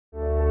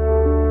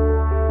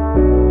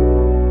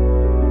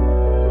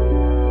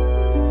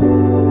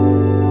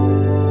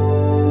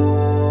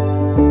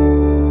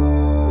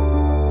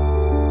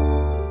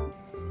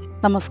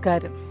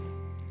നമസ്കാരം.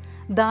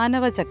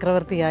 ദാനവ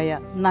ചക്രവർത്തിയായ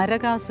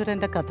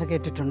നരകാസുരൻ്റെ കഥ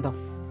കേട്ടിട്ടുണ്ടോ?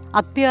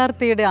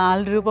 അത്യാർത്തിയുടെ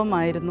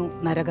ആൾരൂപമായിരുന്നു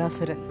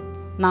നരകാസുരൻ.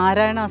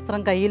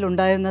 നാരായണാസ്ത്രം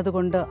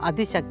കയ്യിലുണ്ടായിരുന്നതുകൊണ്ട്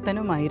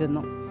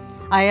അതിശക്തനുമായിരുന്നു.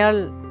 അയാൾ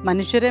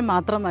മനുഷ്യരെ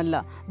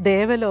മാത്രമല്ല,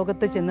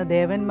 ദേവലോകത്ത് ചെന്ന്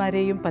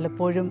ദേവന്മാരെയും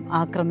പലപ്പോഴും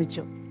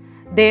ആക്രമിച്ചു.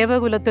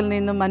 ദേവകുലത്തിൽ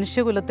നിന്നും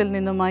മനുഷ്യകുലത്തിൽ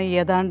നിന്നുമായി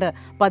ഏതാണ്ട്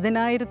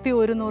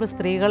 10,100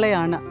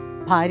 സ്ത്രീകളെയാണ്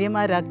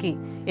ഭാര്യമാരാക്കി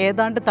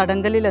ഏതാണ്ട്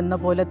തടങ്കലിൽ എന്ന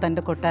പോലെ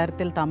തൻ്റെ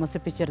കൊട്ടാരത്തിൽ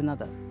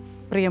താമസിപ്പിച്ചിരുന്നത്.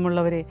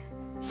 പ്രിയമുള്ളവരെ,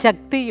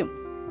 ശക്തിയും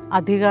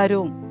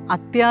അധികാരവും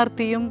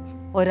അത്യാർത്തിയും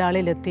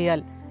ഒരാളിലെത്തിയാൽ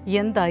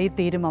എന്തായി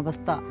തീരും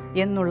അവസ്ഥ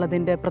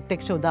എന്നുള്ളതിൻ്റെ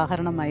പ്രത്യക്ഷ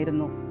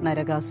ഉദാഹരണമായിരുന്നു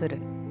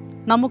നരകാസുരൻ.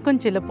 നമുക്കും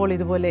ചിലപ്പോൾ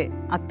ഇതുപോലെ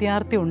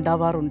അത്യാർത്തി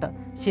ഉണ്ടാവാറുണ്ട്.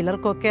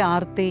 ചിലർക്കൊക്കെ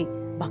ആർത്തി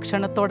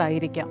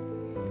ഭക്ഷണത്തോടായിരിക്കാം.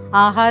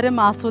 ആഹാരം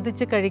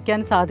ആസ്വദിച്ച്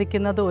കഴിക്കാൻ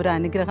സാധിക്കുന്നത് ഒരു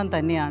അനുഗ്രഹം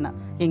തന്നെയാണ്.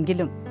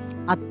 എങ്കിലും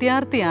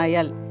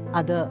അത്യാർത്തിയായാൽ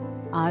അത്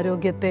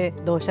ആരോഗ്യത്തെ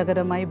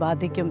ദോഷകരമായി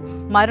ബാധിക്കും.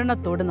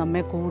 മരണത്തോട്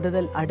നമ്മെ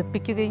കൂടുതൽ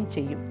അടുപ്പിക്കുകയും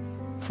ചെയ്യും.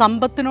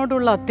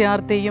 സമ്പത്തിനോടുള്ള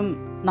അത്യാർത്തിയും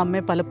നമ്മെ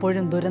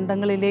പലപ്പോഴും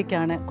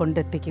ദുരന്തങ്ങളിലേക്കാണ്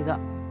കൊണ്ടെത്തിക്കുക.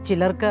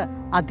 ചിലർക്ക്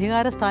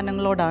അധികാര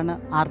സ്ഥാനങ്ങളോടാണ്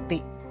ആർത്തി.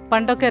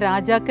 പണ്ടൊക്കെ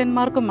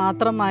രാജാക്കന്മാർക്ക്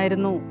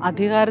മാത്രമായിരുന്നു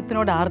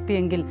അധികാരത്തിനോട്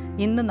ആർത്തിയെങ്കിൽ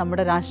ഇന്ന്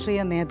നമ്മുടെ രാഷ്ട്രീയ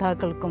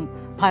നേതാക്കൾക്കും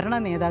ഭരണ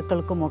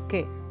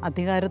നേതാക്കൾക്കുമൊക്കെ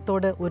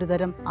അധികാരത്തോട്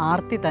ഒരുതരം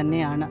ആർത്തി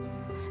തന്നെയാണ്.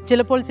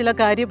 ചിലപ്പോൾ ചില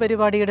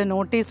കാര്യപരിപാടിയുടെ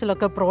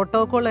നോട്ടീസിലൊക്കെ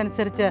പ്രോട്ടോകോൾ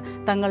അനുസരിച്ച്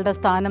തങ്ങളുടെ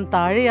സ്ഥാനം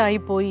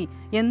താഴെയായിപ്പോയി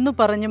എന്നു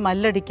പറഞ്ഞ്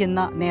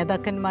മല്ലടിക്കുന്ന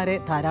നേതാക്കന്മാരെ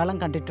ധാരാളം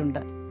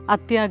കണ്ടിട്ടുണ്ട്.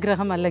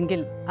 അത്യാഗ്രഹം അല്ലെങ്കിൽ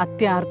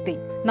അത്യാർത്തി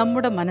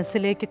നമ്മുടെ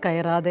മനസ്സിലേക്ക്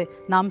കയറാതെ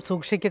നാം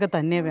സൂക്ഷിക്കുക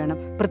തന്നെ വേണം.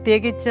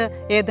 പ്രത്യേകിച്ച്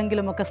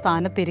ഏതെങ്കിലുമൊക്കെ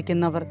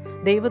സ്ഥാനത്തിരിക്കുന്നവർ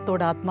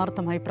ദൈവത്തോട്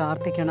ആത്മാർത്ഥമായി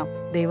പ്രാർത്ഥിക്കണം.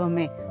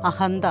 ദൈവമേ,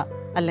 അഹന്ത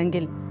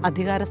അല്ലെങ്കിൽ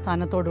അധികാര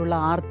സ്ഥാനത്തോടുള്ള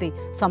ആർത്തി,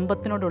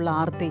 സമ്പത്തിനോടുള്ള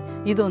ആർത്തി,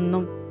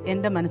 ഇതൊന്നും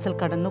എൻ്റെ മനസ്സിൽ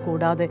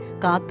കടന്നുകൂടാതെ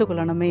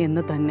കാത്തുകൊള്ളണമേ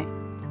എന്ന് തന്നെ.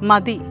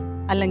 മതി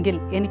അല്ലെങ്കിൽ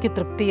എനിക്ക്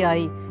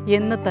തൃപ്തിയായി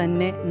എന്ന്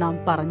തന്നെ നാം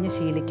പറഞ്ഞ്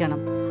ശീലിക്കണം.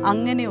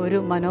 അങ്ങനെ ഒരു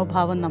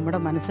മനോഭാവം നമ്മുടെ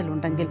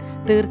മനസ്സിലുണ്ടെങ്കിൽ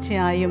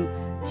തീർച്ചയായും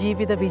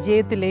ജീവിത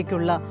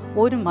വിജയത്തിലേക്കുള്ള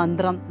ഒരു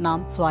മന്ത്രം നാം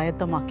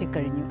സ്വായത്തമാക്കി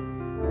കഴിഞ്ഞു.